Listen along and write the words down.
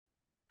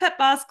Pet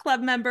Boss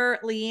Club member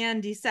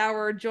Leanne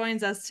DeSauer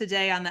joins us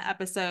today on the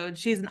episode.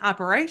 She's an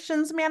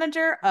operations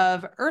manager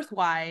of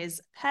Earthwise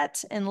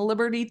Pet in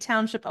Liberty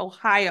Township,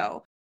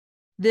 Ohio.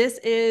 This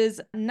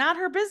is not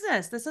her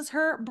business. This is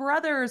her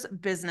brother's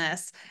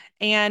business.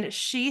 And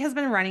she has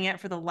been running it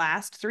for the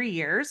last 3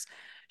 years.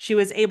 She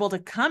was able to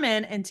come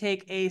in and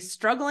take a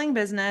struggling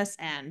business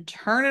and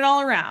turn it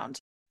all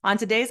around. On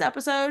today's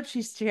episode,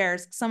 she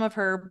shares some of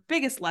her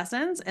biggest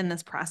lessons in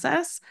this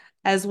process,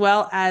 as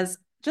well as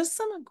just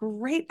some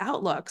great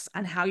outlooks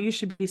on how you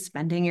should be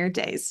spending your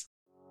days.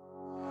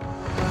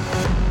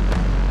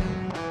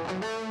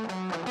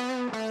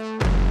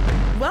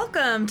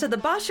 Welcome to the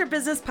Boss Your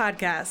Business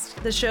podcast,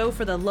 the show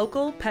for the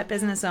local pet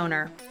business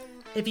owner.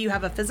 If you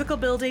have a physical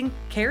building,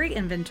 carry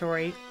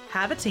inventory,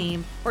 have a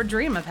team, or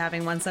dream of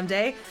having one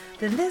someday,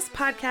 then this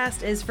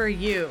podcast is for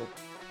you.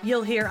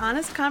 You'll hear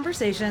honest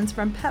conversations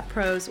from pet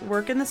pros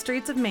working the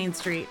streets of Main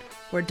Street,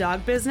 where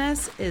dog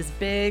business is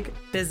big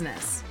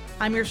business.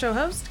 I'm your show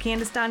host,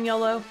 Candice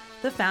Daniolo,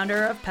 the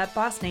founder of Pet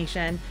Boss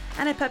Nation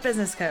and a pet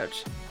business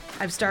coach.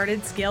 I've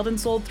started, scaled, and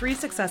sold 3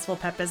 successful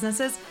pet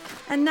businesses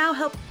and now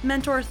help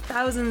mentor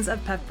thousands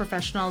of pet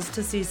professionals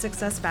to see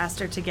success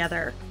faster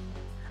together.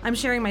 I'm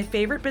sharing my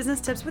favorite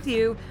business tips with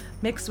you,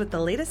 mixed with the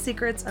latest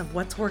secrets of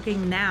what's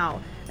working now,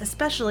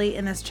 especially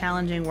in this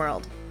challenging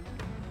world.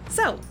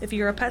 So, if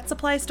you're a pet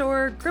supply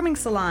store, grooming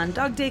salon,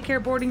 dog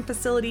daycare boarding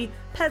facility,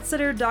 pet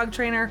sitter, dog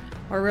trainer,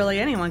 or really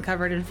anyone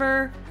covered in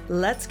fur,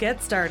 let's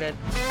get started.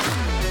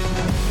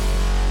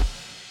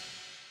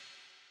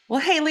 Well,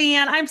 hey,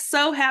 Leanne, I'm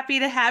so happy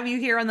to have you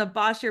here on the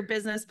Boss Your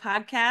Business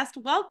podcast.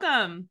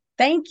 Welcome.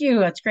 Thank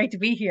you. It's great to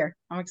be here.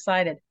 I'm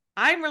excited.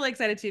 I'm really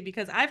excited too,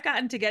 because I've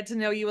gotten to get to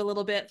know you a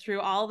little bit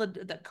through all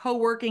the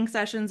co-working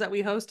sessions that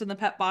we host in the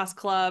Pet Boss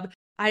Club.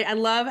 I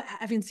love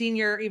having seen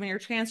your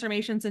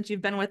transformation since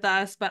you've been with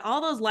us, but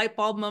all those light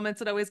bulb moments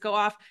that always go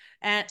off.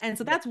 And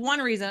so that's one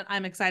reason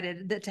I'm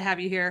excited to have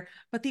you here.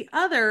 But the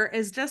other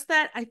is just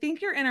that I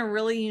think you're in a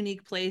really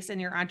unique place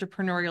in your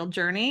entrepreneurial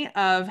journey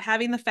of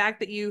having the fact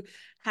that you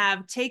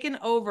have taken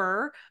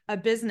over a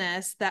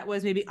business that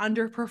was maybe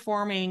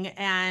underperforming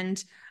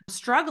and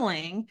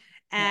struggling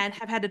and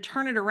have had to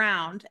turn it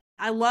around.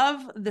 I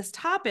love this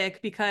topic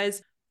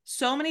because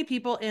so many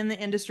people in the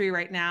industry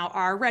right now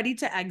are ready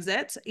to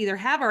exit, either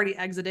have already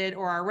exited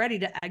or are ready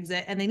to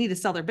exit, and they need to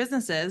sell their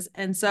businesses.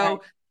 And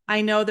so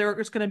I know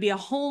there's going to be a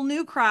whole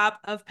new crop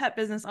of pet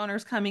business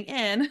owners coming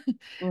in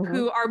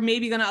who are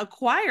maybe going to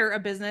acquire a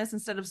business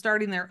instead of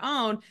starting their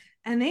own.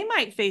 And they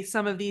might face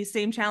some of these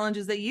same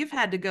challenges that you've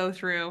had to go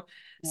through.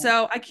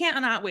 So I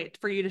cannot wait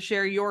for you to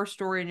share your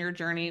story and your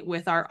journey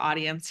with our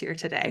audience here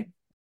today.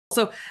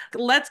 So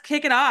let's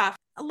kick it off.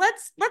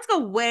 Let's go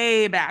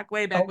way back.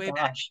 Like,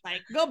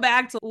 go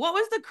back to what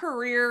was the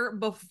career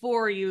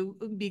before you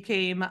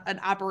became an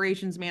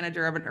operations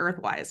manager of an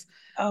Earthwise?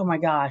 Oh my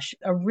gosh.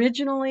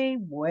 Originally,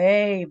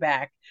 way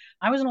back,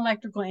 I was an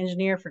electrical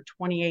engineer for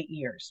 28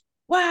 years.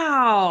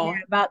 Wow.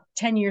 Yeah, about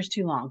 10 years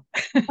too long.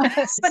 But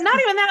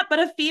not even that, but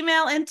a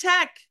female in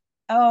tech.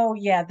 Oh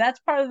yeah, that's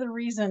part of the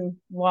reason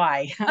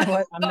why I'm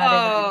not in it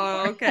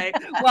anymore. Okay.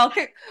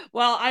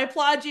 Well, I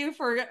applaud you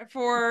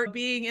for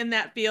being in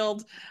that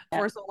field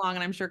for so long,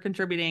 and I'm sure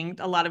contributing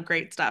a lot of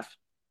great stuff.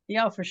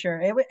 Yeah, for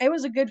sure. It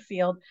was a good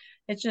field.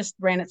 It just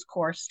ran its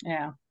course.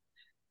 Yeah.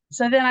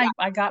 So then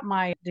I got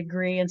my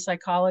degree in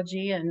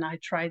psychology and I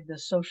tried the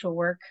social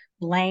work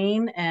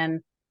lane,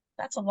 and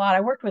that's a lot. I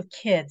worked with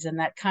kids and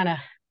that kind of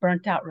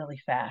burnt out really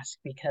fast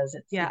because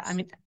I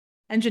mean,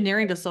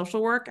 engineering to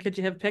social work, could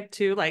you have picked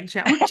two like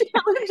challenging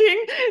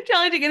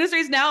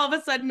industries? Now all of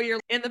a sudden you're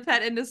in the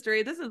pet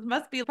industry.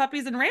 Must be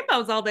puppies and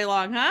rainbows all day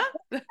long, huh?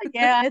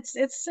 Yeah,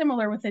 it's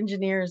similar with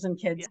engineers and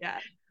kids. Yeah.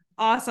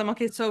 Awesome.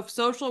 Okay, so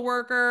social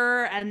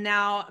worker and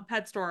now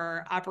pet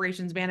store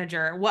operations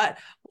manager.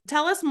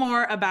 Tell us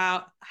more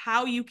about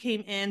how you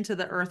came into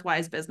the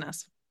Earthwise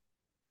business.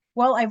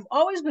 Well, I've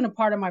always been a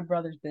part of my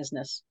brother's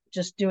business,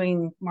 just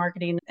doing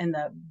marketing in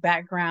the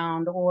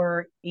background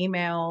or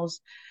emails,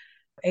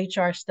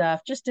 HR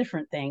stuff, just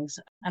different things.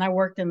 And I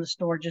worked in the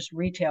store, just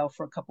retail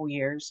for a couple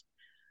years.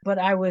 But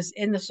I was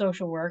in the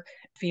social work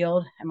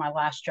field at my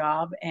last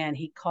job, and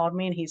he called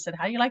me and he said,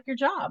 "How do you like your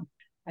job?"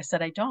 I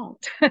said, "I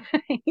don't."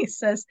 He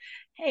says,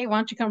 "Hey, why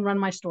don't you come run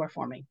my store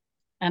for me?"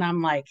 And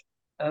I'm like,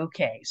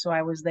 okay. So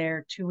I was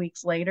there 2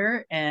 weeks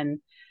later, and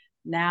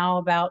now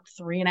about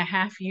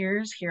 3.5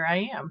 years, here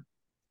I am.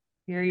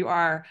 Here you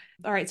are.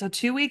 All right. So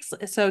 2 weeks.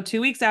 So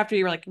 2 weeks after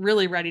you were like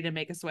really ready to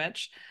make a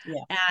switch.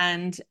 Yeah.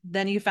 And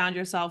then you found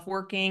yourself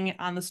working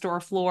on the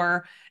store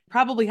floor,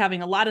 probably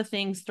having a lot of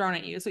things thrown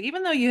at you. So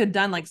even though you had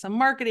done like some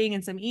marketing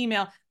and some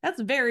email, that's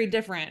very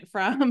different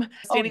from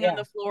standing on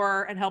the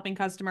floor and helping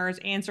customers,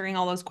 answering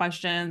all those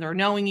questions or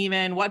knowing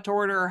even what to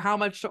order or how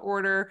much to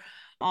order,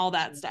 all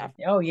that stuff.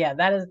 Oh yeah.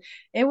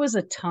 It was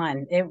a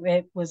ton.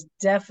 It was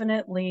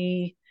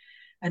definitely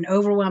an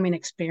overwhelming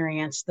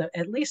experience,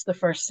 at least the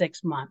first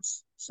 6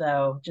 months.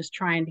 So just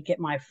trying to get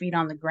my feet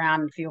on the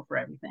ground and feel for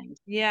everything.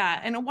 Yeah.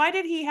 And why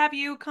did he have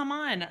you come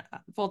on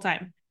full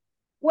time?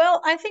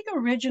 Well, I think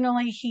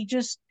originally he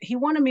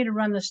wanted me to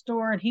run the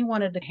store and he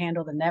wanted to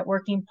handle the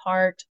networking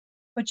part,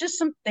 but just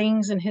some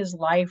things in his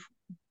life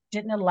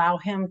didn't allow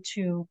him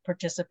to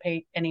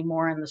participate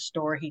anymore in the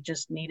store. He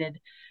just needed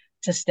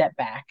to step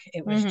back.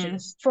 It was Mm-hmm.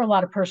 just for a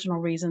lot of personal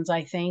reasons,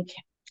 I think.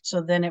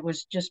 So then it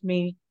was just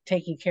me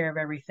taking care of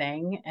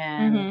everything.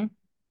 And Mm-hmm.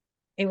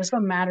 it was a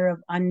matter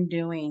of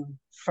undoing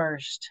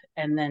first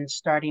and then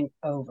starting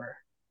over.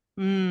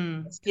 That's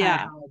kind of Yeah.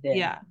 how I did.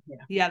 Yeah. Yeah.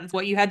 Yeah. That's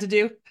what you had to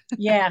do.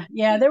 Yeah.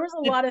 Yeah. There was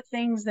a lot of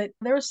things that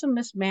there was some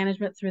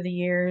mismanagement through the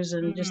years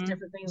and just Mm-hmm.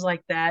 different things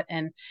like that.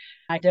 And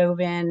I dove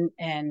in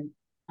and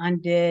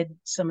undid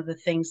some of the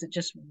things that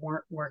just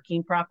weren't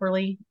working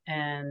properly.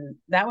 And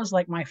that was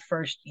like my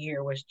first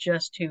year was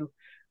just to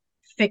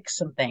fix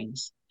some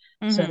things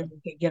so that Mm-hmm.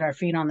 we could get our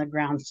feet on the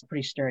ground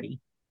pretty sturdy.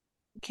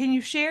 Can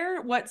you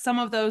share what some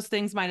of those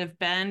things might have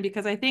been?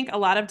 Because I think a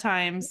lot of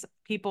times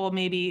people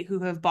maybe who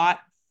have bought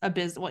a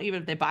business, well,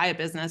 even if they buy a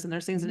business and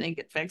there's things that need to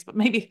get fixed, but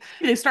maybe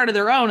they started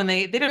their own and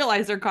they didn't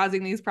realize they're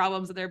causing these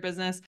problems in their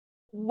business.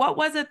 What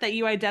was it that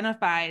you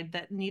identified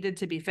that needed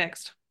to be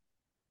fixed?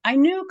 I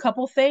knew a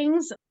couple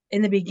things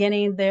in the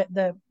beginning.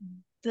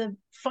 The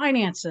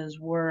finances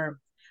were,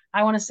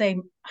 I want to say,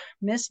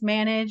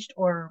 mismanaged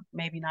or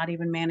maybe not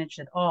even managed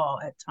at all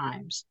at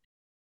times.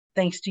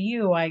 Thanks to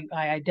you, I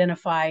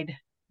identified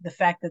the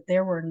fact that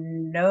there were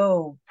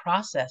no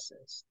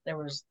processes. There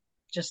was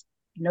just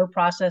no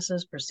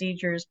processes,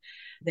 procedures.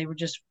 They were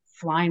just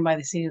flying by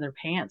the seat of their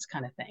pants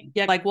kind of thing.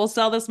 Yeah, like we'll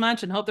sell this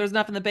much and hope there's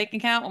enough in the bank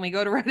account when we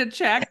go to write a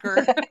check or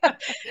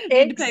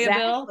need to pay a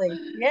bill. Exactly.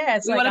 Yeah,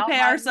 it's We like want to I'll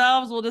pay buy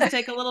ourselves. We'll just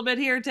take a little bit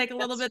here, take a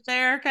little that's bit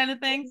there, kind of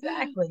thing.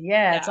 exactly.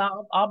 Yeah, it's Yeah.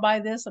 I'll buy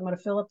this. I'm going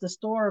to fill up the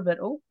store, but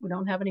oh, we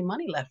don't have any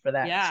money left for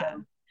that. So Yeah.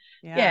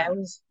 yeah, Yeah.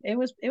 it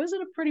was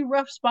in a pretty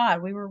rough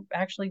spot. We were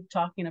actually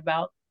talking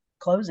about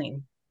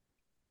closing.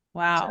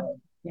 Wow. So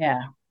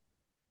yeah.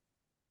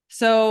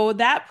 So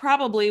that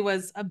probably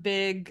was a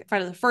big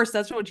part of the first.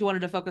 That's what you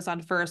wanted to focus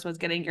on first was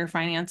getting your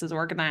finances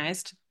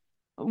organized.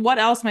 What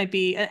else might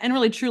be, and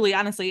really truly,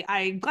 honestly,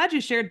 I'm glad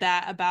you shared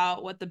that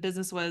about what the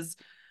business was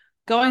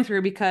going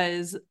through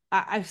because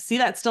I see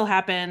that still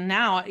happen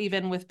now,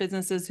 even with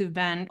businesses who've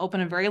been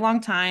open a very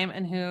long time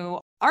and who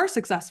are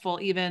successful,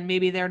 even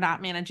maybe they're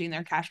not managing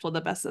their cash flow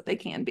the best that they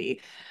can be.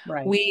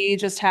 Right. We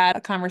just had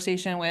a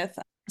conversation with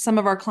some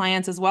of our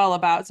clients as well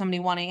about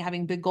somebody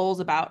having big goals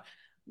about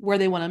where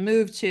they want to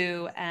move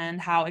to and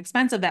how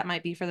expensive that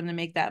might be for them to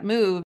make that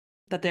move,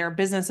 that their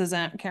business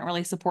can't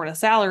really support a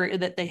salary,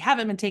 that they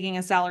haven't been taking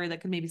a salary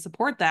that could maybe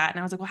support that. And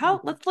I was like, well,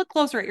 Mhm. let's look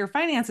closer at your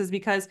finances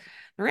because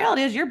the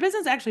reality is your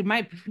business actually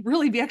might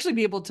really be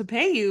able to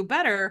pay you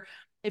better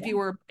if Yeah. you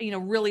were,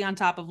 really on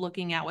top of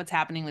looking at what's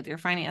happening with your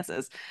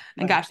finances.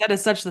 And Right. gosh, that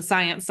is such the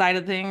science side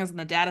of things and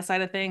the data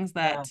side of things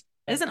Yeah. that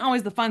isn't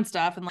always the fun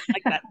stuff and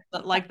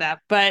like that.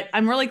 But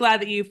I'm really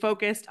glad that you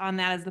focused on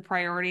that as the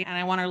priority. And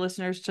I want our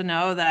listeners to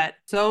know that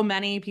so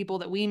many people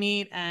that we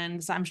meet,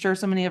 and I'm sure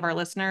so many of our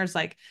listeners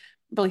like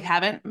really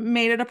haven't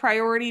made it a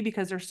priority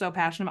because they're so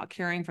passionate about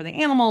caring for the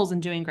animals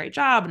and doing a great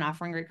job and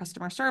offering great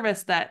customer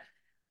service that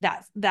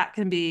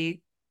can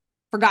be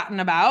forgotten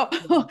about.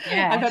 Yeah.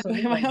 Yeah, I've had my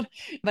absolutely. own,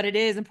 but it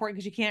is important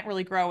because you can't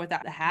really grow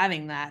without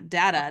having that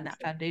data Oh, and for that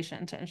sure.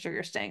 foundation to ensure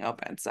you're staying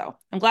open. So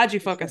I'm glad you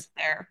For sure. focused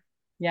there.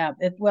 Yeah.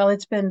 Well,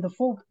 it's been the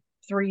full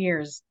 3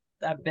 years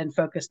I've been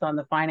focused on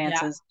the Yeah.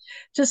 finances.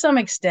 To some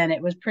extent,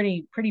 it was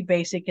pretty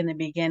basic in the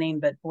beginning,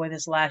 but boy,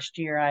 this last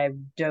year I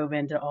dove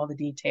into all the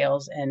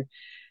details and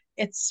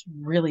it's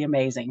really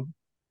amazing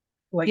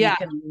what you Yeah.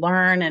 can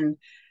learn and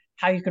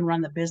how you can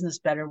run the business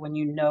better when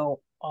you know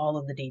all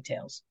of the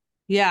details.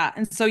 Yeah.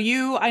 And so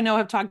I know,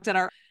 have talked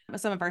at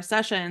some of our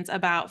sessions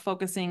about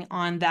focusing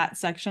on that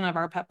section of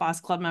our Pet Boss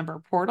Club member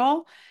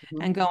portal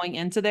Mhm. and going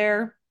into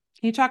there.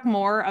 Can you talk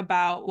more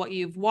about what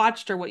you've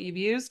watched or what you've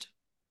used?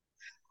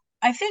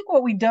 I think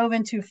what we dove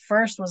into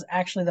first was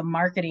actually the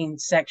marketing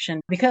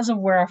section because of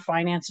where our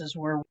finances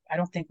were. I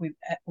don't think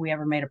we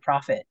ever made a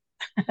profit.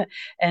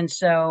 And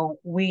so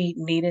we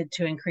needed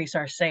to increase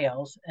our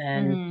sales.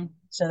 And Hmm.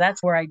 so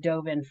that's where I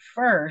dove in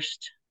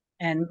first.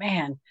 And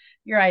man,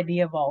 your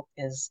idea vault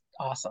is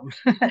awesome.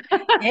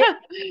 it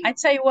I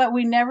tell you what,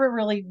 we never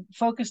really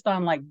focused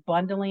on like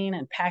bundling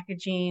and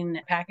packaging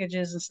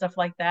packages and stuff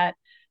like that.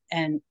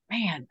 And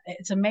man,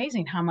 it's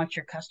amazing how much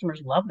your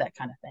customers love that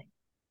kind of thing.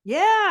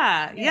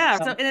 Yeah, Yeah. yeah.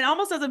 So, So and it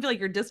almost doesn't feel like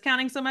you're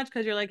discounting so much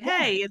because you're like, yeah,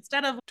 hey,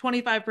 instead of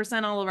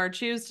 25% all of our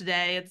chews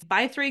today, it's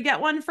buy three,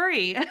 get one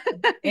free.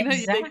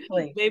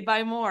 exactly. They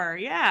buy more.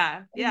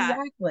 Yeah, yeah.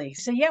 Exactly.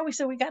 So yeah,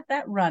 we got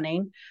that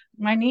running.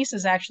 My niece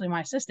is actually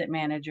my assistant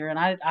manager, and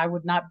I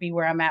would not be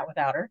where I'm at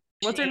without her.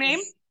 What's her name?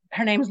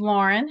 Her name's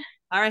Lauren,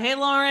 All right. Hey,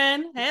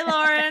 Lauren. Hey,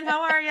 Lauren.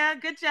 How are you?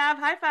 Good job.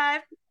 High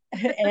five.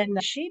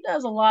 and she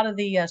does a lot of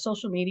the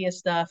social media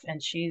stuff,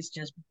 and she's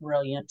just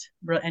brilliant.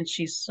 And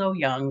she's so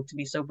young to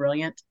be so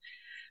brilliant.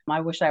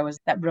 I wish I was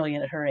that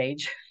brilliant at her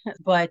age,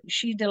 but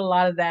she did a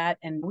lot of that,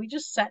 and we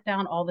just sat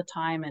down all the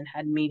time and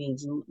had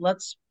meetings and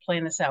let's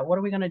plan this out. What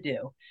are we going to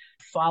do?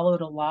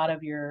 Followed a lot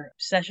of your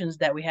sessions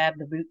that we had.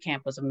 The boot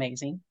camp was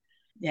amazing.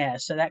 Yeah,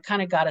 so that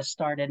kind of got us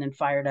started and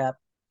fired up.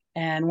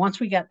 And once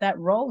we got that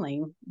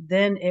rolling,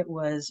 then it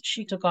was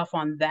she took off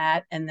on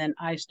that. And then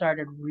I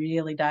started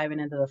really diving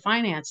into the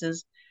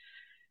finances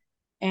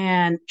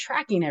and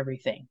tracking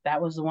everything.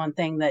 That was the one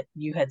thing that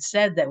you had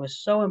said that was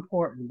so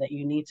important, that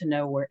you need to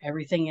know where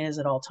everything is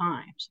at all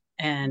times.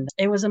 And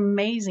it was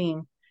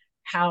amazing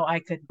how I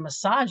could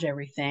massage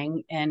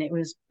everything, and it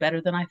was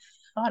better than I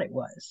thought it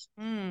was.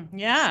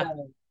 Yeah.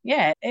 So,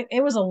 yeah,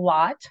 it was a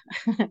lot.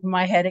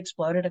 My head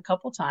exploded a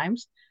couple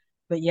times,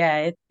 but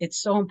yeah,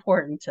 it's so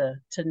important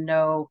to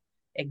know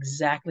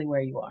exactly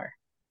where you are.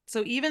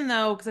 So even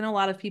though, because I know a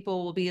lot of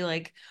people will be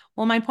like,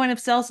 well, my point of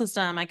sale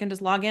system, I can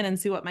just log in and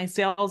see what my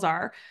sales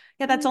are.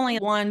 Yeah, that's only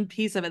one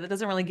piece of it. That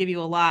doesn't really give you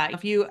a lot.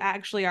 If you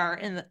actually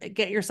are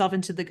get yourself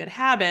into the good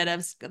habit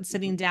of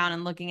sitting down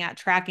and looking at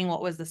tracking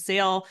what was the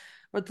sale,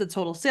 what the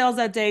total sales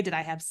that day, did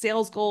I have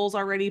sales goals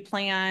already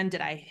planned?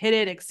 Did I hit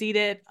it, exceed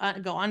it,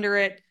 go under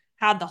it?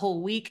 How'd the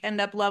whole week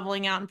end up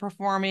leveling out and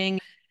performing?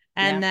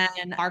 Yeah, And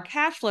then our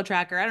cash flow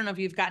tracker, I don't know if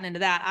you've gotten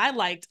into that.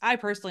 I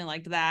personally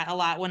liked that a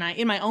lot when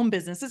in my own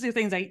business. These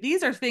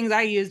are things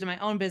I used in my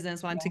own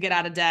business when to get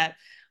out of debt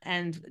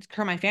and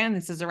turn my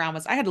finances around.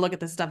 Was I had to look at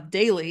this stuff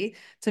daily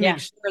to yeah,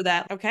 make sure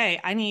that, okay,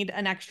 I need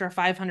an extra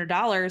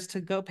 $500 to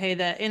go pay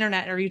the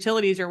internet or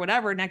utilities or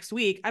whatever next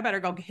week. I better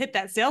go hit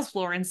that sales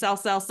floor and sell,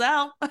 sell,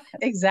 sell.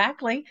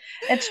 exactly.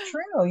 It's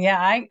true.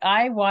 Yeah,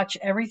 I watch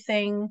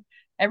everything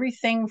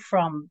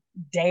from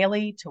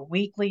daily to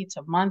weekly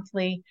to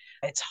monthly.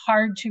 It's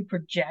hard to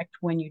project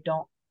when you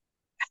don't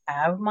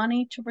have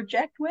money to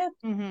project with.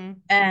 Mm-hmm.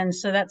 And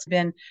so that's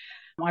been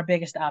our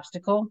biggest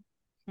obstacle.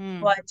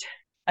 Mm. But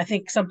I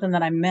think something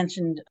that I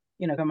mentioned,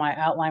 in my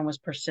outline was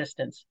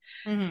persistence,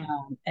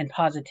 Mm-hmm. and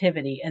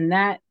positivity. And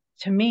that,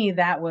 to me,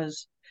 that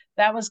was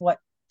what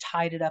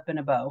tied it up in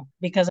a bow,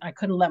 because I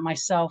couldn't let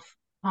myself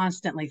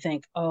constantly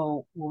think,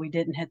 oh, well, we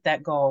didn't hit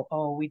that goal.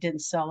 Oh, we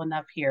didn't sell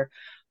enough here.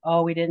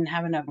 Oh, we didn't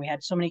have enough. We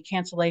had so many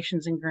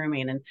cancellations in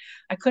grooming. And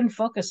I couldn't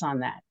focus on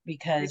that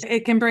because,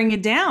 It can bring you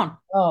down.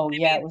 oh, I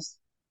yeah, mean, it was,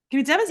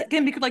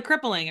 can be like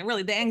crippling. And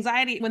really, the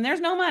anxiety when there's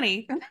no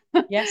money,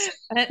 yes,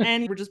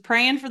 and we're just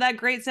praying for that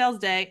great sales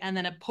day, and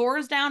then it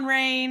pours down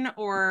rain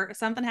or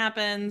something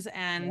happens,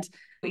 yeah, and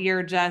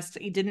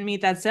you didn't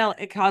meet that sale.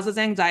 It causes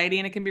anxiety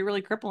and it can be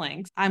really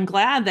crippling. I'm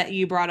glad that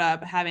you brought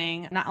up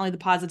having not only the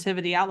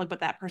positivity outlook, but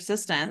that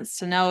persistence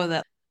to know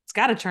that it's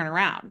got to turn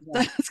around.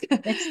 yeah.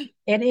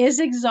 It is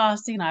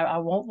exhausting. I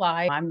won't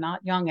lie. I'm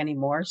not young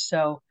anymore,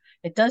 so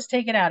it does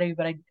take it out of you,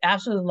 but I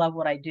absolutely love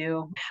what I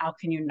do. How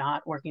can you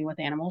not, working with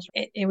animals?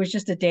 It was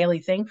just a daily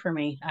thing for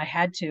me. I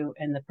had to,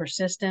 and the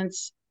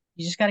persistence,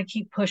 you just got to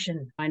keep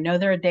pushing. I know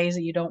there are days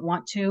that you don't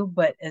want to,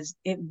 but as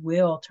it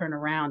will turn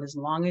around as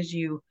long as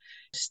you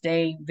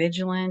stay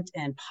vigilant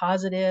and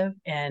positive.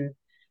 And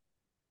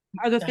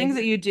Are the I, things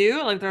that you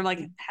do like they're like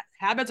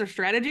habits or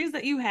strategies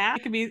that you have?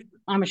 It could be.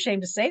 I'm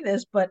ashamed to say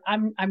this, but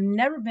I've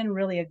never been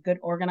really a good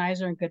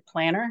organizer and good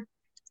planner.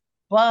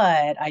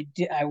 But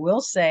I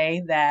will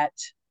say that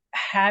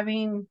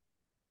having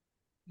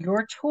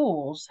your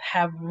tools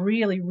have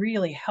really,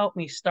 really helped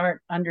me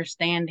start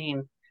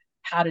understanding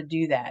how to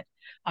do that.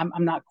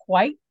 I'm not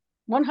quite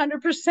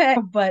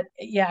 100%, but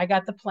yeah, I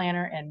got the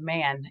planner, and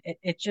man,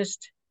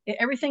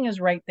 everything is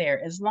right there.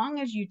 As long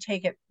as you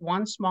take it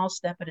one small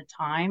step at a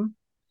time,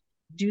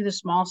 do the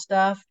small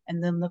stuff,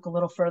 and then look a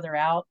little further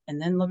out,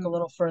 and then look a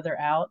little further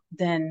out,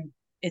 then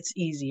it's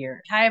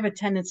easier. I have a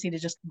tendency to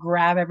just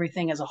grab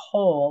everything as a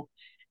whole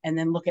and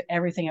then look at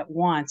everything at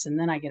once, and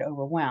then I get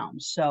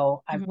overwhelmed.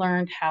 So I've Mhm.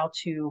 learned how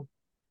to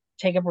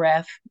take a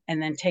breath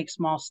and then take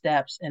small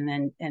steps,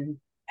 and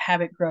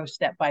have it grow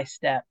step by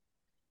step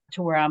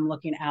to where I'm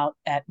looking out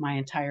at my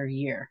entire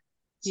year.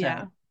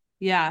 Yeah. So,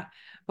 Yeah.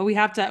 But we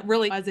have to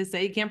really, as they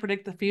say, you can't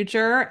predict the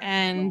future.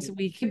 And right.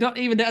 we don't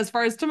even as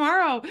far as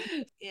tomorrow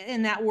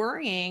in that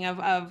worrying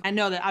I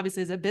know that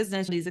obviously as a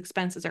business, these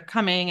expenses are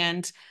coming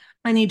and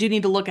you do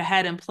need to look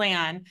ahead and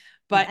plan. Yeah.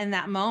 But in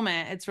that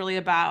moment, it's really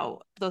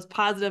about those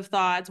positive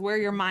thoughts, where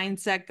your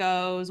mindset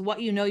goes,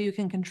 what you know you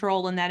can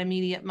control in that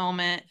immediate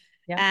moment,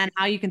 Yeah. and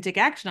how you can take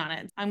action on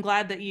it. I'm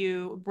glad that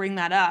you bring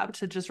that up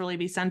to just really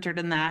be centered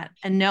in that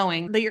and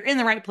knowing that you're in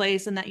the right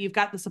place and that you've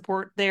got the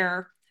support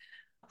there.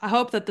 I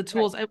hope that the Right.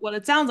 tools, what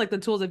it sounds like the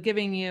tools of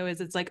giving you is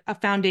it's like a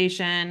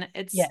foundation.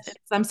 It's Yes.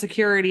 some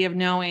security of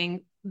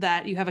knowing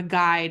that you have a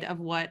guide of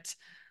what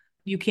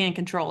you can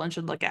control and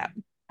should look at.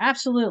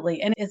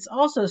 Absolutely. And it's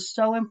also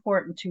so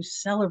important to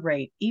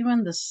celebrate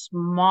even the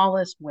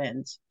smallest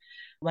wins.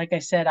 Like I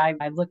said,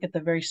 I look at the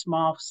very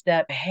small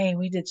step. Hey,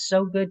 we did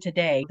so good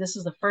today. This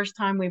is the first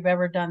time we've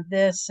ever done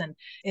this. And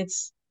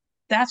it's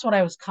that's what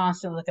I was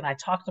constantly looking. I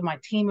talked to my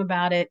team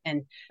about it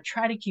and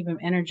try to keep them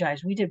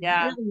energized. We did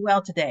Yeah. really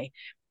well today.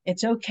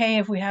 It's okay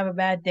if we have a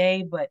bad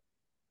day, but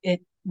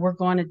we're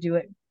going to do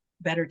it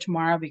better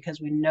tomorrow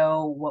because we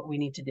know what we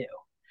need to do.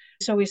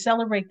 So we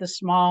celebrate the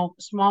small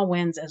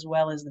wins as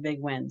well as the big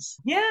wins.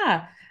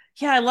 Yeah.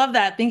 Yeah, I love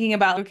that. Thinking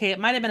about, okay, it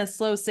might have been a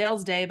slow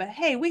sales day, but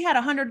hey, we had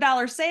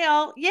 $100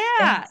 sale. Yeah.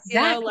 Like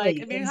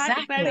Exactly. if you're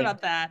excited Exactly.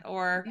 about that,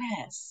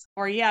 Yes.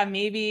 or yeah,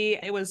 maybe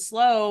it was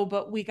slow,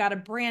 but we got a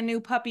brand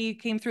new puppy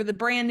came through, the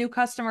brand new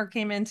customer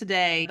came in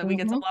today that we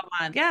get to Hmm. love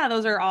on. Yeah,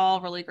 those are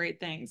all really great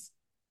things.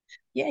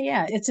 Yeah,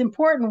 yeah. It's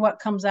important what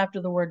comes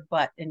after the word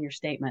but in your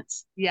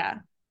statements. Yeah.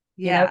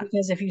 Yeah,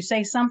 Because if you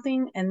say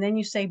something and then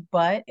you say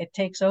but, it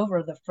takes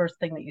over the first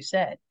thing that you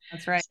said.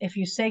 that's right. If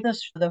you say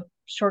the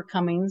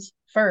shortcomings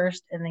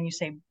first and then you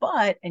say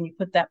but and you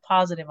put that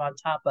positive on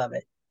top of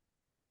it.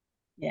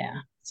 Yeah.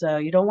 So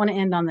you don't want to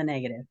end on the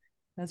negative.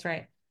 That's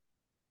right.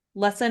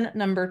 Lesson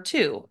number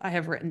 2, I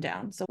have written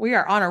down. So we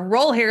are on a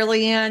roll here,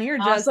 Leanne. You're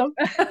just, Awesome.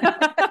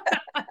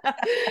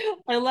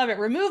 I love it.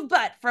 Remove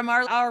but from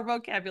our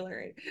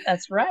vocabulary.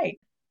 That's right.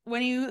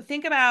 When you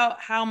think about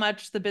how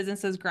much the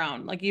business has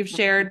grown, like you've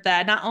shared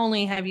that not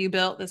only have you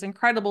built this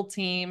incredible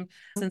team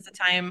since the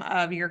time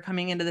of your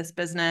coming into this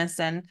business,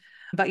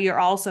 but you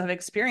also have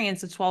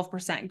experienced a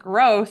 12%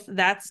 growth.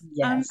 That's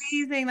Yes.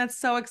 amazing. That's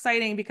so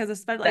exciting because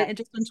especially That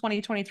just in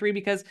 2023,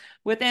 because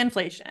with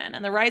inflation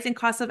and the rising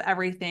costs of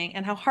everything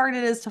and how hard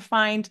it is to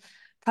find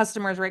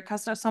customers, right?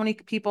 Customers, so many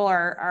people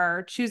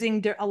are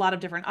choosing a lot of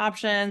different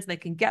options. They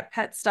can get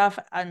pet stuff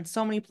in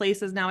so many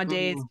places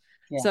nowadays. mhm.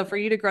 Yeah. So for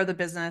you to grow the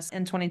business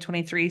in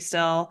 2023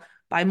 still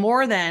by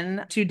more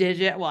than 2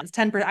 digit, well, it's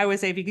 10%. I would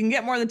say if you can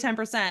get more than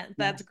 10%,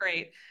 that's Yes.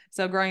 great.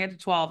 So growing it to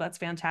 12, that's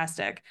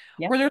fantastic.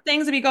 Yep. Were there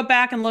things, if you go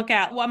back and look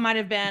at what might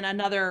have been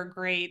another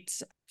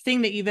great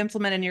thing that you've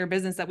implemented in your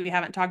business that we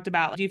haven't talked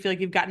about? Do you feel like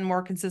you've gotten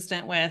more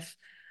consistent with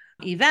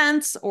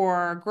events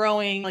or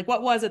growing? Like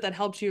what was it that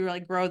helped you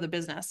like grow the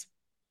business?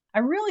 I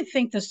really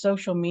think the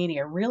social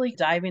media, really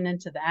diving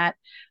into that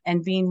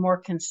and being more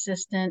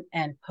consistent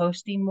and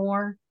posting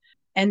more.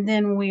 And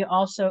then we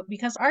also,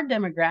 because our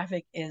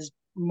demographic is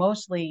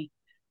mostly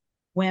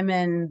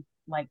women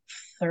like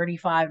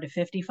 35 to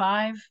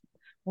 55,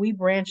 we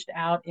branched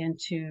out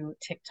into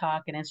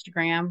TikTok and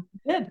Instagram.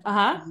 Good.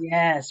 Uh-huh.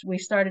 Yes, we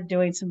started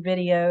doing some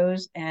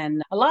videos,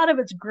 and a lot of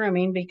it's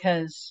grooming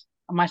because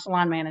my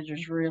salon manager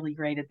is really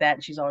great at that.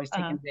 And she's always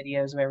Uh-huh. taking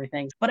videos of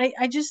everything. But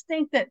I just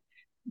think that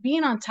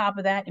being on top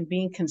of that and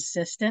being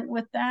consistent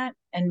with that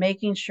and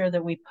making sure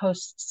that we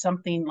post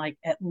something like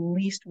at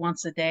least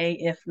once a day,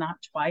 if not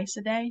twice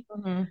a day,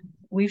 Mhm.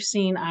 we've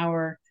seen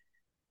our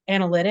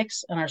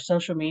analytics and our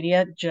social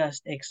media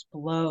just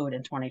explode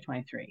in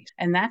 2023.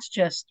 And that's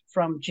just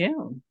from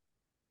June,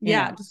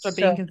 Yeah, just start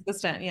being So,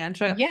 consistent. Yeah, and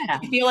try. yeah,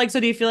 Do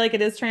you feel like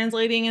it is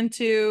translating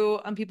into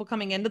people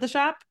coming into the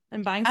shop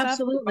and buying stuff,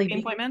 absolutely. booking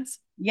appointments?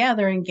 Yeah,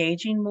 they're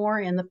engaging more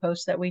in the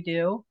posts that we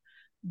do.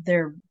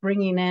 They're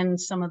bringing in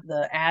some of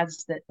the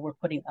ads that we're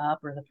putting up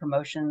or the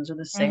promotions or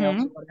the sales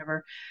or Mm-hmm.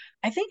 whatever.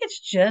 I think it's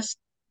just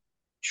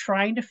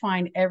trying to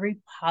find every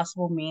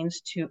possible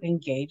means to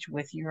engage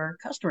with your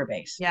customer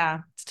base. Yeah,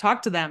 to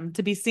talk to them,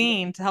 to be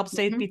seen, to help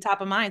Mhm. be top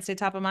of mind, stay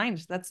top of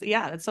mind. That's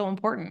so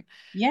important.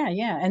 Yeah,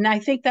 yeah. And I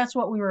think that's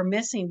what we were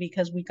missing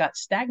because we got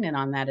stagnant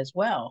on that as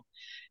well.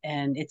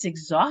 And it's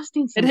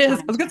exhausting It is. I was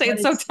sometimes, gonna say but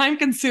it's so it's time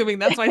consuming.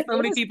 That's why so it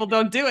many is people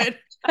don't do it.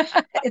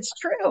 it's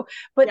true.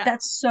 But Yeah,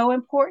 that's so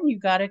important. You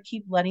got to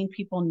keep letting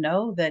people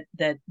know that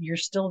you're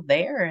still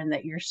there and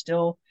that you're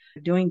still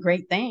doing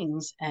great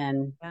things.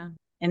 yeah.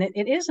 And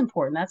it is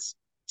important. That's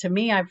to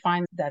me, I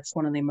find that's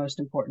one of the most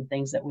important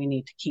things that we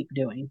need to keep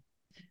doing.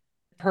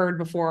 Heard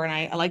before, and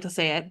I like to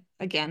say it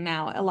again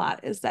now a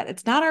lot, is that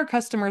it's not our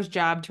customers'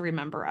 job to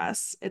remember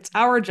us. It's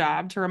our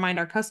job to remind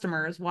our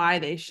customers why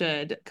they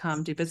should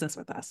come do business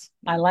with us.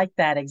 I Yeah. like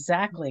that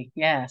exactly.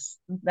 Yes,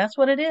 that's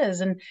what it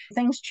is. And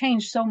things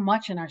change so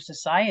much in our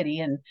society.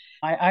 And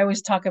I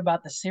always talk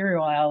about the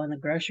cereal aisle in the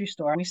grocery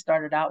store. We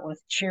started out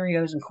with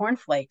Cheerios and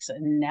cornflakes,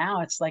 and now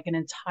it's like an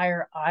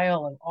entire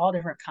aisle of all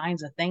different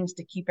kinds of things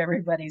to keep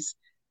everybody's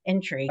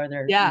entry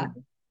or Yeah.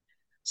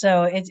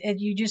 so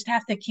you just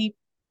have to keep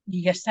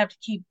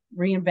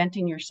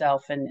reinventing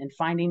yourself and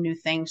finding new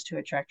things to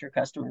attract your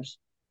customers.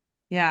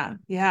 Yeah.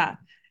 Yeah.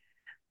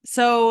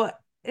 So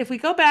if we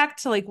go back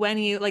to like when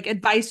you like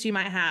advice you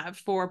might have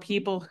for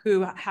people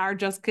who are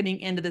just getting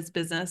into this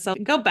business. So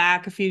go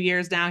back a few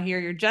years now here,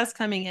 you're just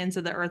coming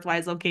into the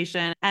Earthwise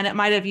location and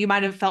you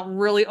might have felt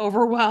really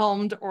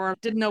overwhelmed or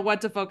didn't know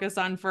what to focus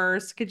on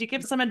first. Could you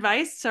give some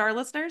advice to our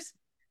listeners?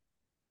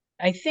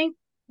 I think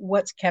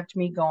what's kept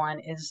me going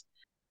is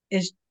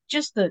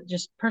just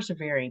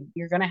persevering.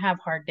 You're going to have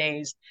hard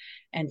days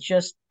and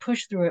just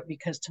push through it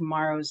because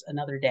tomorrow's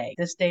another day.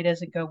 This day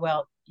doesn't go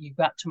well, you've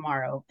got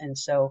tomorrow. And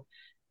so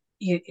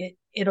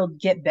it'll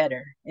get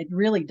better. It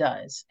really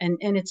does. And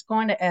it's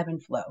going to ebb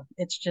and flow.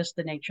 It's just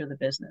the nature of the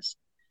business.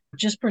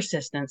 Just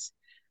persistence.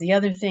 The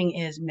other thing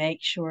is make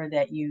sure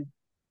that you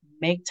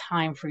make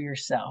time for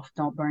yourself.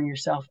 Don't burn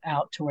yourself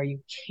out to where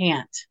you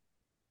can't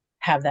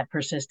have that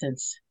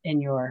persistence in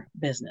your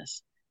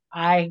business.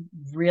 I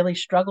really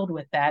struggled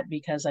with that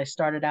because I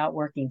started out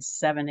working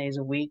 7 days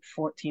a week,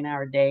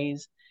 14-hour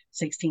days,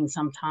 16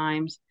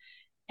 sometimes.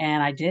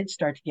 And I did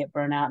start to get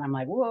burnt out. And I'm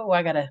like, whoa,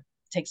 I got to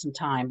take some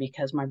time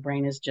because my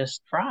brain is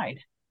just fried.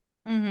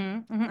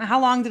 How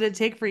long did it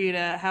take for you to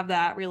have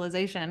that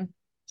realization?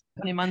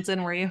 How many months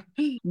in were you?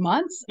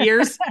 Months.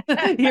 Years,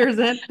 years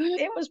in.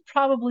 It was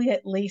probably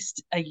at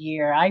least a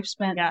year. I've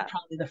spent Yeah.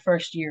 probably the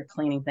first year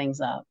cleaning things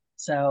up.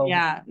 So,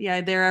 Yeah.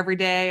 Yeah. There every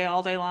day,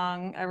 all day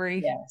long,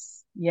 every.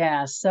 yes.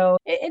 Yeah. So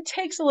it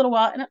takes a little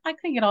while. And I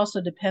think it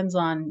also depends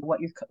on what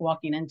you're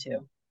walking into,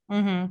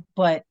 Mm-hmm.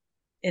 but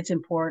it's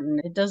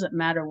important. It doesn't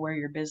matter where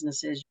your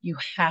business is, you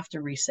have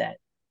to reset.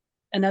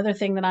 Another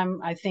thing that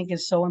I think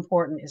is so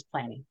important is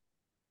planning.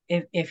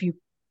 If you,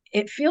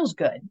 it feels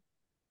good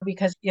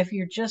because if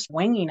you're just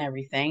winging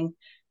everything,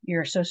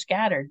 you're so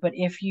scattered. But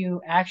if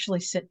you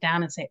actually sit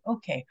down and say,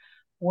 okay,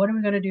 what are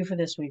we going to do for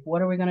this week?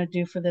 What are we going to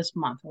do for this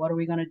month? What are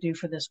we going to do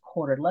for this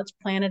quarter? Let's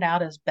plan it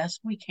out as best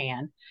we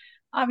can.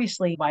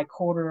 Obviously, by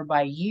quarter or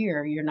by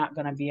year, you're not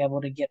going to be able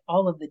to get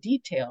all of the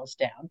details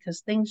down because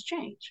things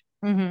change.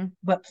 Mm-hmm.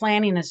 But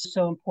planning is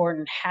so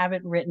important. Have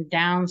it written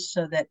down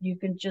so that you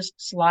can just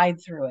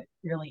slide through it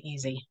really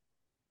easy.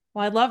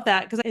 Well, I love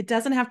that because it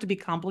doesn't have to be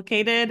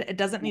complicated. It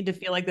doesn't need to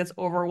feel like this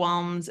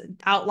overwhelmed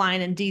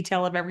outline and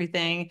detail of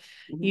everything.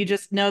 Mhm. You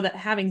just know that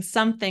having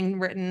something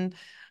written,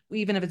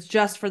 even if it's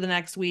just for the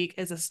next week,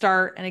 is a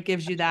start, and it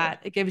gives you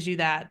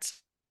that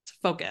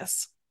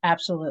focus.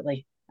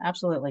 Absolutely.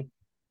 Absolutely.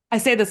 I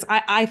say this,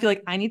 I feel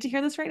like I need to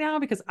hear this right now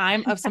because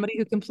I'm of somebody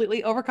who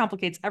completely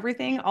overcomplicates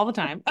everything all the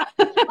time.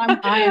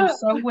 I am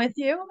so with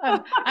you.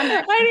 I'm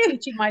actually I need,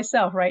 teaching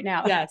myself right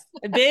now. yes,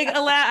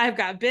 I've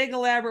got big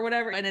elaborate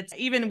whatever, and it's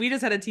even we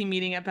just had a team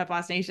meeting at Pet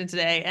Boss Nation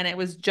today, and it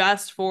was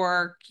just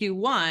for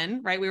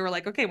Q1, right? We were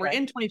like, okay, we're Right.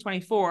 in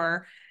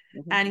 2024,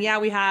 Mhm. and yeah,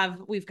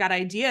 we've got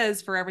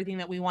ideas for everything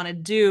that we want to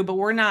do, but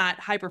we're not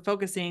hyper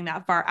focusing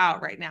that far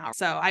out right now.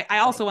 So I Right.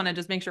 also want to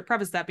just make sure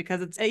preface that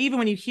because it's even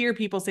when you hear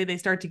people say they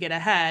start to get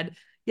ahead,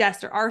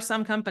 yes, there are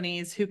some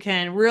companies who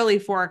can really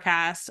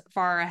forecast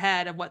far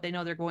ahead of what they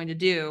know they're going to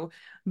do.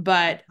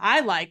 But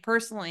I like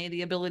personally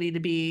the ability to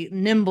be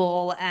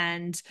nimble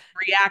and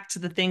react to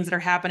the things that are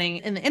happening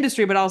in the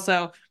industry, but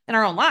also in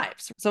our own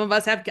lives. Some of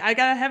us I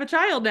gotta have a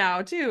child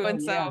now too. Oh And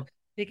yeah. so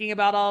thinking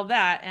about all of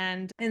that.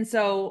 And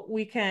so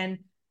we can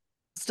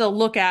still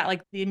look at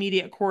like the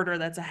immediate quarter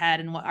that's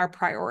ahead and what our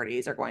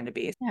priorities are going to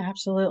be. Yeah,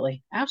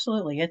 absolutely.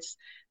 Absolutely. It's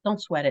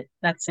don't sweat it.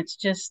 That's it's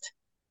just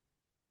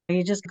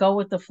you just go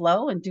with the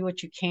flow and do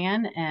what you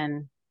can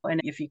and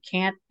if you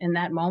can't in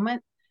that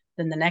moment,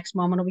 then the next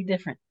moment will be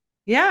different.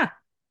 Yeah.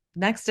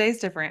 Next day's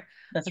different.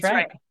 That's That's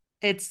right. right.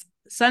 It's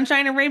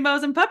sunshine and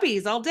rainbows and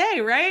puppies all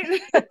day, right?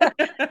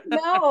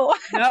 No.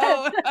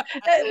 No.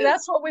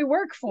 That's what we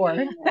work for.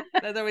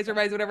 That always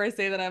reminds me whenever I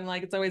say that, I'm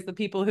like, it's always the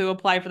people who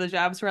apply for the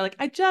jobs who are like,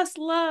 I just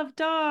love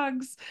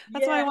dogs.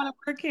 That's why I Yeah. want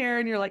to work here.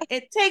 And you're like,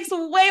 it takes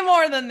way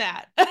more than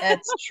that.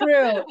 That's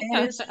true.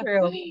 It is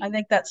true. I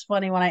think that's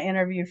funny when I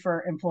interview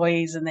for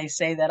employees and they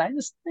say that I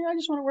just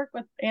want to work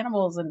with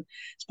animals and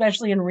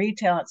especially in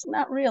retail. It's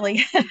not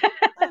really.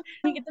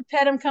 You get to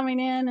pet them coming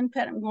in and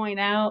pet them going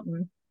out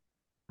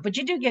but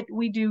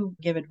we do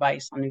give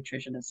advice on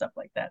nutrition and stuff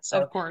like that.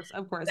 So Of course,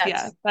 of course.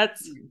 Yeah, that's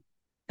that's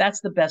that's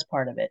the best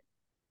part of it.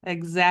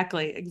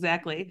 exactly,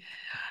 exactly.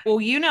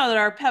 Well, you know that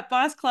our Pet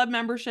Boss Club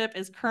membership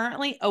is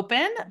currently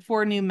open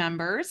for new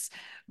members.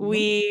 Mhm.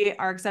 We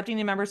are accepting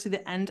new members through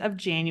the end of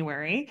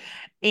January.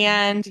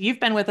 And you've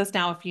been with us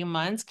now a few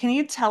months. Can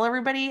you tell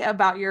everybody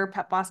about your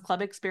Pet Boss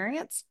Club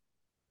experience?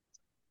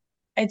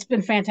 It's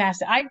been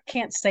fantastic. I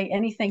can't say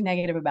anything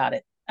negative about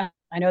it.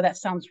 I know that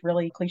sounds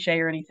really cliche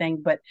or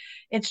anything, but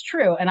it's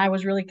true. And I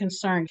was really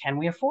concerned. Can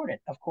we afford it?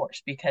 Of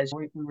course, because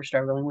we were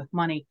struggling with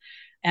money.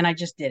 And I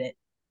just did it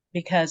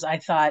because I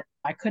thought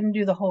I couldn't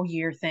do the whole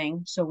year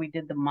thing. So we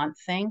did the month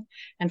thing.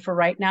 And for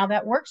right now,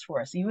 that works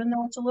for us. Even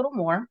though it's a little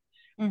more,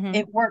 Mm-hmm.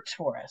 it works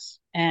for us.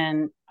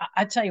 And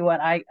I tell you what,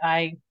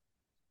 I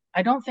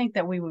don't think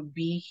that we would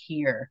be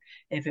here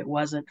if it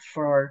wasn't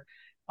for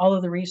all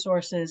of the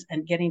resources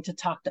and getting to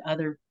talk to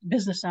other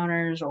business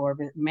owners or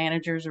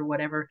managers or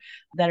whatever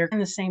that are in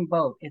the same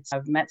boat.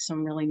 I've met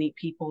some really neat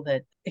people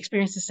that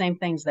experience the same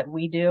things that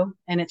we do,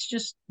 and it's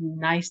just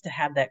nice to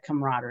have that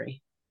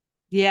camaraderie.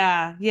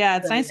 Yeah, yeah.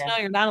 It's So nice to yeah, know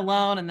you're not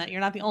alone and that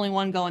you're not the only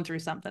one going through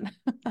something.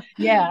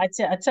 yeah.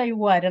 I tell you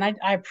what, and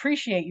I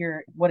appreciate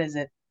your what is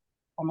it,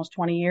 almost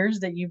 20 years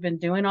that you've been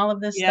doing all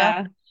of this stuff.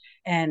 Yeah.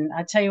 And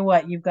I tell you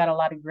what, you've got a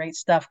lot of great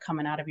stuff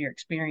coming out of your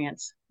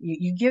experience.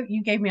 You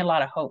gave me a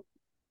lot of hope.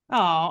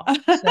 Oh,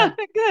 So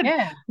good.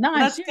 yeah, no, Well, I'm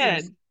that's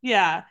serious. good.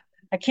 Yeah.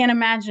 I can't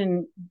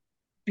imagine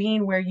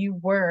being where you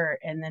were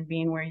and then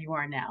being where you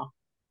are now.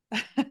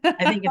 I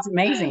think it's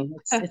amazing.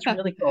 It's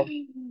really cool.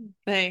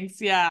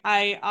 Thanks. Yeah.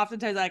 I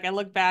oftentimes like I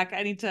look back,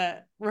 I need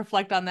to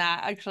reflect on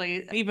that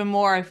actually even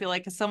more. I feel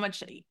like so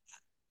much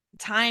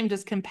time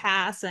just can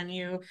pass and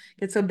you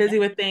get so Yeah, busy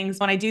with things.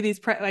 When I do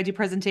I do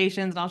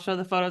presentations and I'll show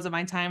the photos of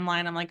my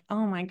timeline. I'm like,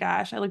 oh my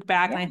gosh, I look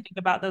back and I yeah, think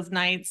about those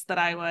nights that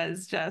I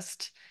was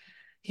just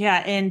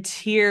Yeah, in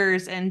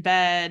tears in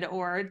bed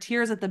or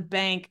tears at the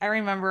bank. I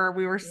remember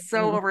we were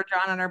so Mm.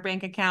 overdrawn on our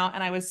bank account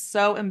and I was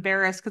so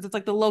embarrassed because it's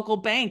like the local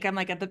bank. I'm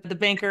like at the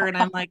banker and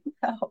I'm like,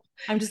 Oh,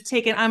 I'm just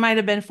taking, I might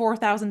have been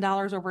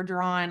 $4,000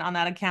 overdrawn on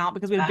that account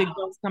because we had big wow.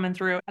 bills coming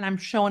through and I'm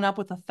showing up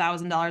with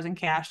 $1,000 in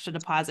cash to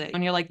deposit.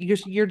 And you're like,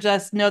 you're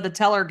just know the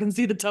teller can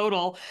see the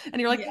total. And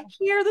you're like, Yeah.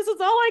 here, this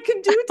is all I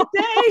can do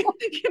today,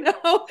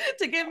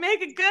 to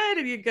make it good.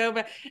 And you go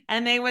back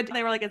and they were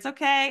like, it's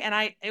okay.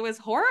 And it was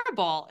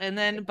horrible. And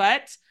then,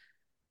 but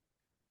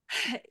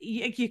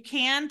you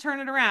can turn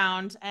it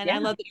around. And I Yeah.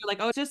 love that you're like,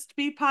 oh, just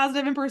be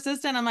positive and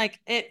persistent. I'm like,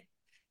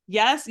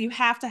 yes, you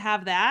have to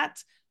have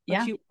that, but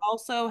Yeah. you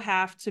also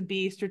have to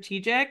be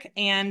strategic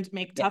and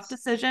make tough Yes.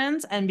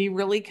 decisions and be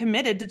really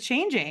committed to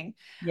changing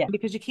Yeah.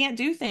 because you can't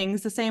do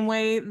things the same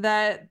way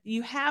that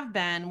you have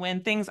been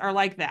when things are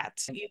like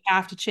that. You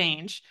have to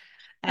change,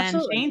 and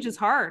Absolutely. change is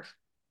hard.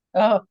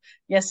 Oh,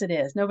 yes, it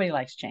is. Nobody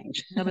likes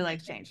change. Nobody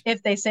likes change.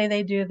 If they say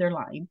they do, they're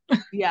lying.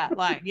 Yeah,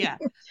 like, yeah.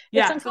 It's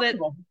Yeah. So that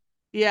uncomfortable.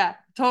 Yeah,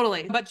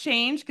 totally. But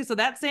change, because so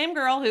that same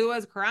girl who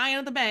was crying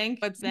at the bank,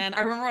 but then I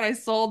remember when I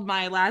sold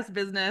my last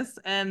business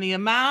and the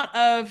amount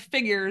of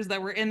figures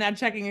that were in that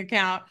checking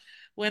account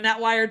when that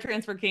wire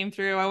transfer came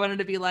through, I wanted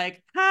to be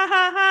like, ha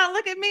ha ha,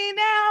 look at me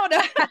now.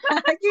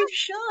 You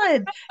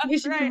should. You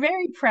should be Right.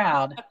 very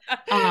proud.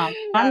 I'm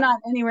Yeah. not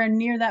anywhere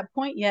near that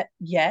point yet,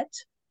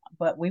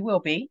 but we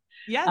will be.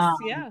 Yes, Um,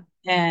 yeah.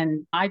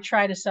 and I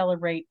try to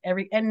celebrate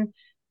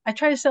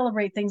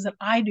things that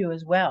I do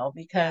as well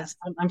because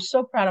Yes. I'm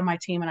so proud of my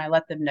team and I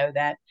let them know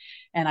that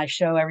and I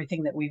show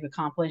everything that we've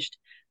accomplished.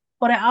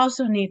 But I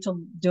also need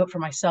to do it for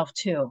myself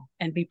too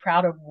and be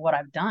proud of what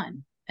I've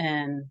done.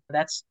 And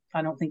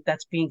I don't think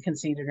that's being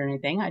conceited or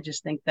anything. I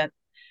just think that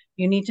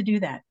you need to do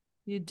that.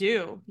 You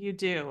do. You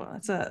do.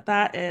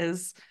 That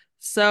is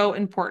so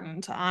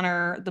important to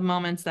honor the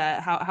moments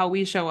that how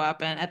we show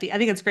up. And I think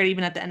it's great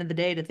even at the end of the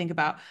day to think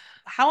about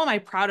how am I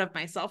proud of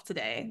myself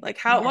today? Like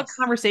what Yes.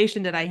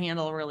 conversation did I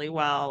handle really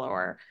well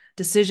or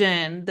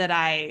decision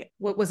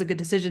what was a good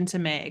decision to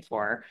make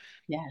or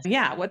Yes.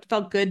 yeah, what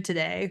felt good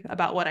today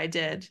about what I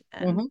did.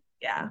 And Hmm.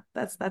 yeah,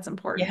 that's You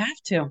important. have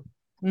to.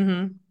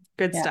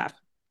 Good Yeah. stuff.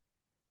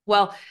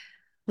 Well,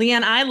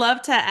 Leanne, I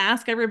love to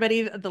ask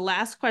everybody the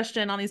last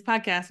question on these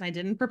podcasts, and I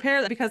didn't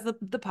prepare that because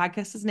the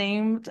podcast is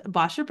named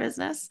Boss Your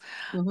Business.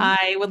 Hmm.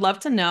 I would love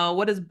to know,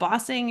 what does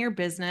bossing your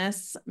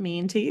business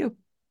mean to you?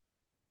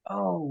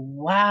 Oh,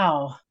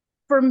 wow.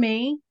 For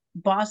me,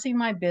 bossing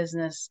my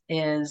business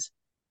is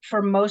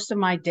for most of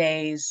my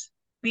days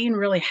being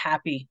really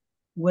happy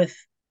with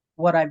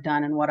what I've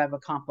done and what I've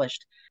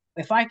accomplished.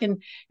 If I can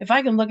if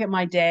I can look at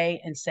my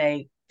day and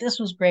say this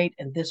was great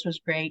and this was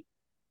great,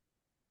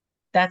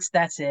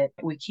 that's it.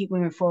 We keep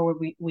moving forward.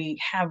 We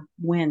have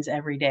wins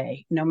every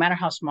day, no matter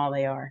how small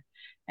they are.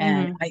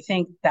 And Hmm. I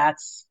think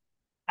that's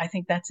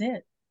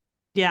it.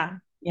 Yeah,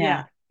 Yeah,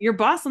 yeah. You're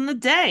boss on the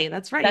day.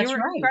 That's right. You that's were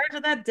in right. charge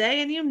of that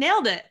day and you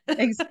nailed it.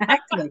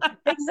 Exactly.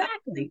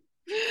 Exactly.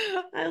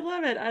 I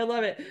love it. I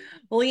love it.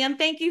 Well, Leanne,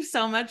 thank you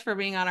so much for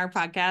being on our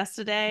podcast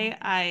today.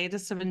 I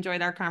just have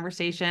enjoyed our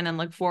conversation and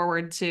look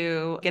forward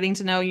to getting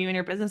to know you and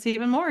your business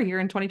even more here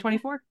in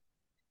 2024.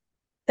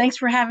 Thanks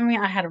for having me.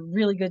 I had a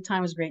really good time.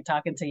 It was great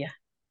talking to you.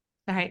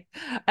 All right.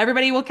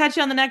 Everybody, we'll catch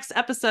you on the next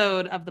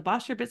episode of the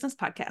Boss Your Business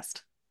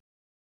podcast.